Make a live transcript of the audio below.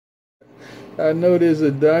I know there's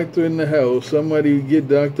a doctor in the house. Somebody get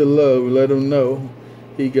Dr. Love. Let him know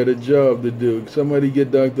he got a job to do. Somebody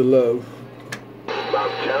get Dr. Love. I'm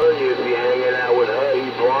telling you, if you hanging out with her,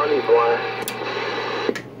 you blind.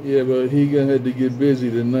 Yeah, but he gonna have to get busy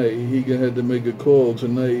tonight. He gonna have to make a call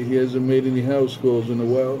tonight. He hasn't made any house calls in a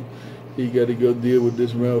while. He got to go deal with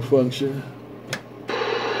this malfunction.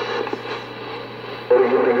 Gotta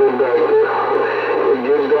get the good doctor.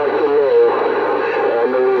 Get Dr. Love. I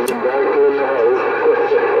know there's a doctor in the house.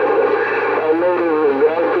 I know there's a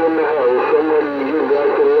doctor in the house. Somebody get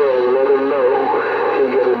Dr. Love. Let him know he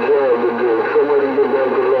got a job to do. Somebody get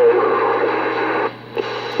Dr. Love.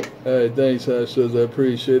 Alright, thanks, HotSauce. I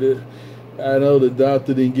appreciate it. I know the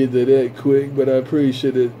doctor didn't get to that quick, but I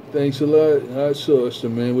appreciate it. Thanks a lot. HotSauce, the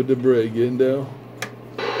man with the break. Getting down?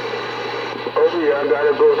 Oh yeah, I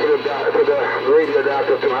gotta go to the radio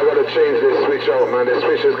doctor too. I gotta change this switch out, man. The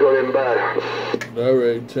switch is going bad.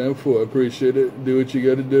 Alright, 10-4. I appreciate it. Do what you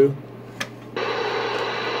gotta do.